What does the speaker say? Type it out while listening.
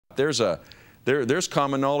There's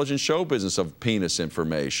common knowledge in show business of penis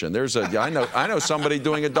information. I know somebody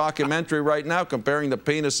doing a documentary right now comparing the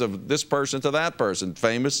penis of this person to that person,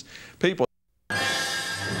 famous people.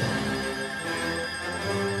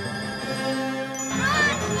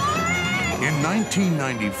 In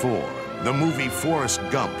 1994, the movie Forrest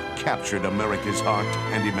Gump captured America's heart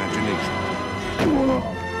and imagination.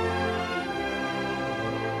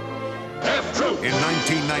 In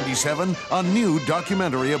 1997, a new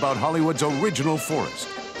documentary about Hollywood's original Forrest,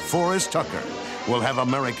 Forrest Tucker, will have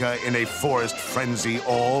America in a Forrest frenzy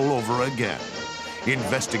all over again.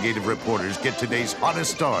 Investigative reporters get today's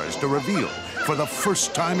hottest stars to reveal, for the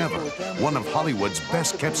first time ever, one of Hollywood's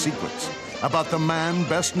best-kept secrets about the man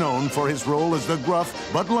best known for his role as the gruff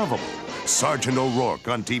but lovable Sergeant O'Rourke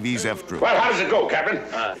on TV's F Troop. Well, how does it go, Captain?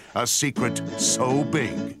 A secret so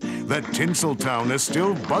big that Tinseltown is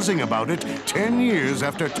still buzzing about it 10 years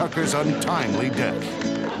after Tucker's untimely death.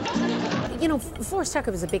 You know, Forrest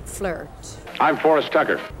Tucker was a big flirt. I'm Forrest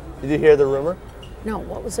Tucker. Did you hear the rumor? No,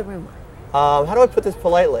 what was the rumor? How do I put this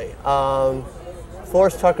politely?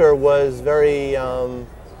 Forrest Tucker was very,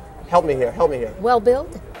 help me here.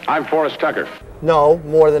 Well-built? I'm Forrest Tucker. No,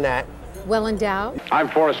 more than that. Well-endowed? I'm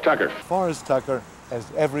Forrest Tucker. Forrest Tucker, as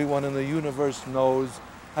everyone in the universe knows,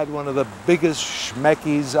 had one of the biggest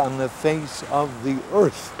schmeckies on the face of the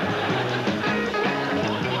earth.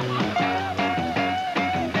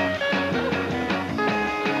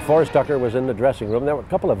 Forrest Tucker was in the dressing room. There were a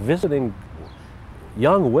couple of visiting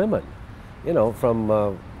young women, you know,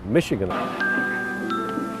 from Michigan.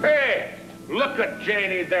 Hey, look at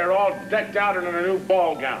Janie. They're all decked out in a new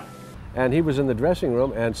ball gown. And he was in the dressing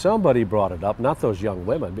room, and somebody brought it up, not those young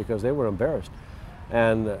women, because they were embarrassed.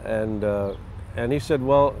 And he said,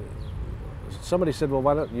 well, somebody said, well,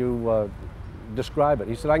 why don't you describe it?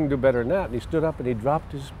 He said, I can do better than that. And he stood up and he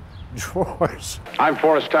dropped his drawers. I'm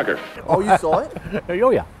Forrest Tucker. Oh, you saw it? Oh,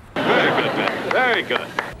 yeah. Very good, man. Very good.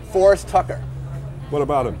 Forrest Tucker. What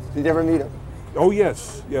about him? Did you ever meet him? Oh,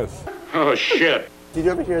 yes, yes. Oh, shit. Did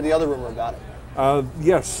you ever hear the other rumor about it?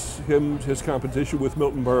 Yes, his competition with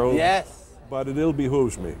Milton Berle. Yes. But it ill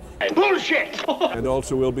behooves me. Bullshit! And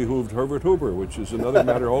also ill behooved Herbert Hoover, which is another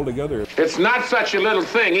matter altogether. It's not such a little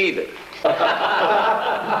thing either.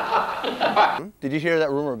 Did you hear that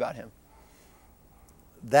rumor about him?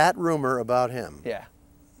 That rumor about him? Yeah.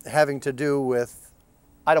 Having to do with?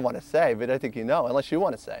 I don't want to say, but I think you know, unless you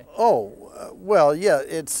want to say. Oh, well, yeah,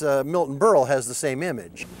 it's Milton Berle has the same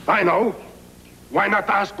image. I know. Why not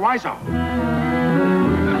ask Wiseau?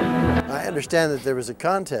 I understand that there was a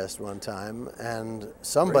contest one time, and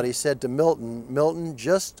somebody said to Milton, Milton,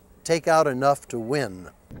 just take out enough to win.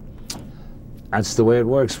 That's the way it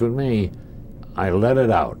works with me. I let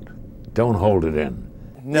it out. Don't hold it in.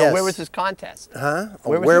 No, Yes. Where was his contest? Huh?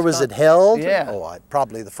 Where was his it held? Yeah. Oh,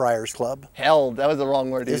 probably the Friars Club. Held. That was the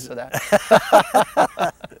wrong word to use for that.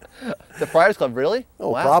 The Friars Club, really? Oh,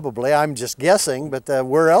 Wow. probably. I'm just guessing, but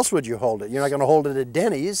where else would you hold it? You're not going to hold it at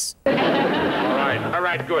Denny's. All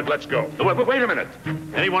right, good. Let's go. Wait a minute.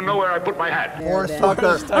 Anyone know where I put my hat? Forrest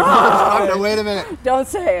Tucker. Tucker, wait a minute. Don't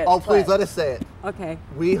say it. Oh, please, let us say it. Okay.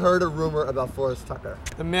 We heard a rumor about Forrest Tucker.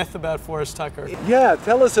 The myth about Forrest Tucker. Yeah,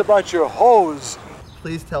 tell us about your hose.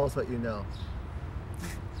 Please tell us what you know.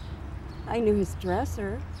 I knew his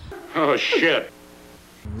dresser. Oh, shit.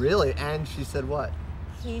 Really? And she said what?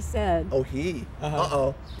 He said. Oh, he.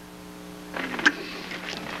 Uh-oh.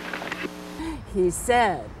 He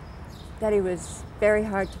said that he was very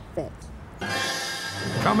hard to fit.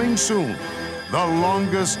 Coming soon, the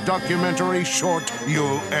longest documentary short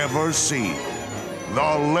you'll ever see.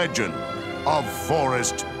 The Legend of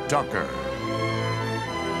Forrest Tucker.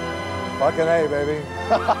 Fucking A, baby.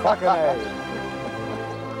 Fucking A.